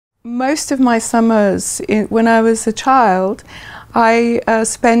Most of my summers when I was a child, I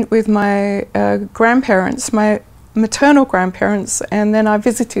spent with my grandparents, my maternal grandparents, and then I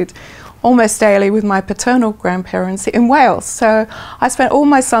visited almost daily with my paternal grandparents in Wales. So I spent all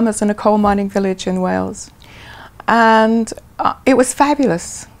my summers in a coal mining village in Wales. And it was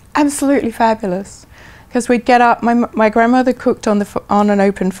fabulous, absolutely fabulous. Because we'd get up, my grandmother cooked on an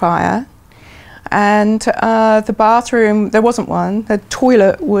open fire. And the bathroom, there wasn't one. The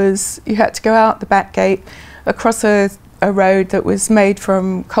toilet was, you had to go out the back gate across a road that was made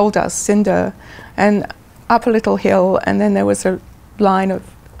from coal dust, cinder, and up a little hill, and then there was a line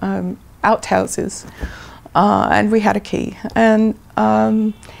of outhouses, and we had a key. And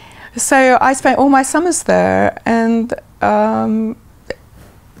so I spent all my summers there, and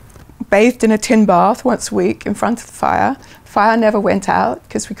bathed in a tin bath once a week in front of the fire. Fire never went out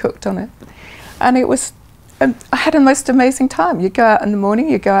because we cooked on it. And it was, I had a most amazing time. You go out in the morning,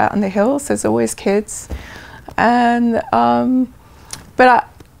 you go out on the hills, there's always kids. And, but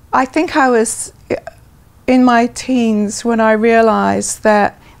I think I was in my teens when I realized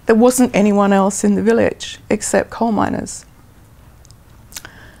that there wasn't anyone else in the village except coal miners.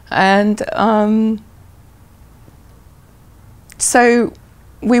 And so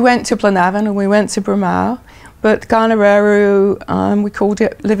we went to Blanavon and we went to Bramau. But Garnareru, we called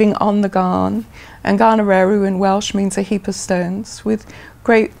it living on the Garn, and Garnareru in Welsh means a heap of stones with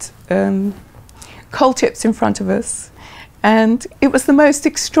great coal tips in front of us. And it was the most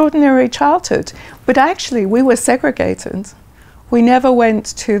extraordinary childhood. But actually, we were segregated. We never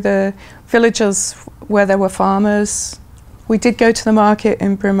went to the villages where there were farmers. We did go to the market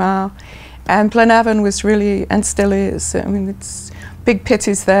in Bramau, and Blanavon was really, and still is, I mean, it's big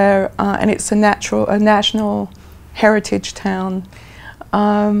pitties there, and it's a national heritage town.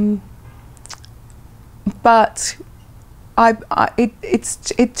 But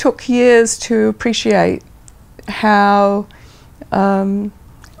it took years to appreciate how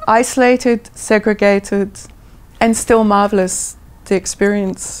isolated, segregated, and still marvelous the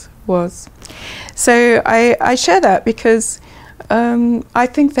experience was. So I share that because I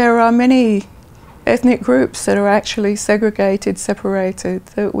think there are many ethnic groups that are actually segregated, separated,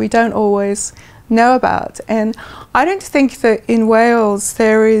 that we don't always know about. And I don't think that in Wales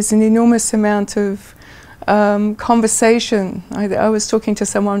there is an enormous amount of conversation. I was talking to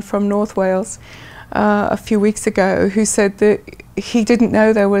someone from North Wales a few weeks ago who said that he didn't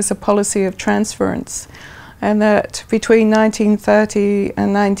know there was a policy of transference, and that between 1930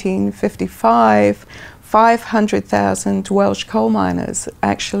 and 1955, 500,000 Welsh coal miners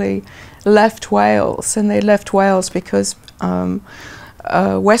actually left Wales, and they left Wales because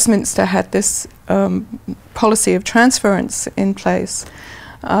Westminster had this policy of transference in place.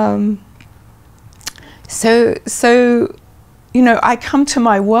 So, you know, I come to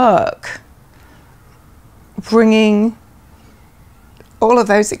my work bringing all of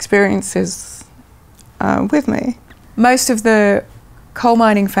those experiences with me. Most of the coal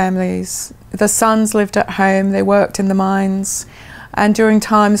mining families, the sons lived at home, they worked in the mines, and during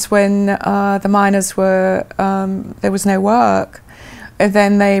times when the miners were, there was no work,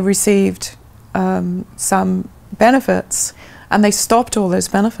 then they received some benefits, and they stopped all those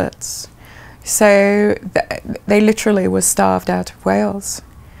benefits. So they literally were starved out of Wales.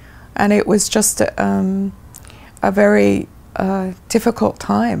 And it was just a very difficult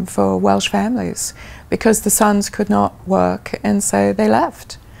time for Welsh families because the sons could not work, and so they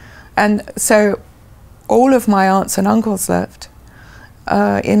left. And so all of my aunts and uncles left.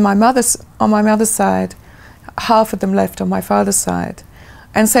 On my mother's side, half of them left on my father's side.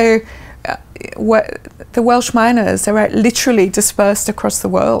 And so the Welsh miners are literally dispersed across the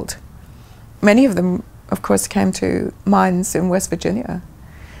world. Many of them, of course, came to mines in West Virginia.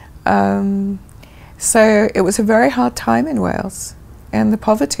 So it was a very hard time in Wales, and the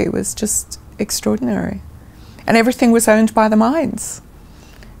poverty was just extraordinary. And everything was owned by the mines,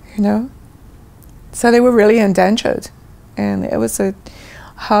 you know. So they were really endangered, and it was a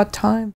hard time.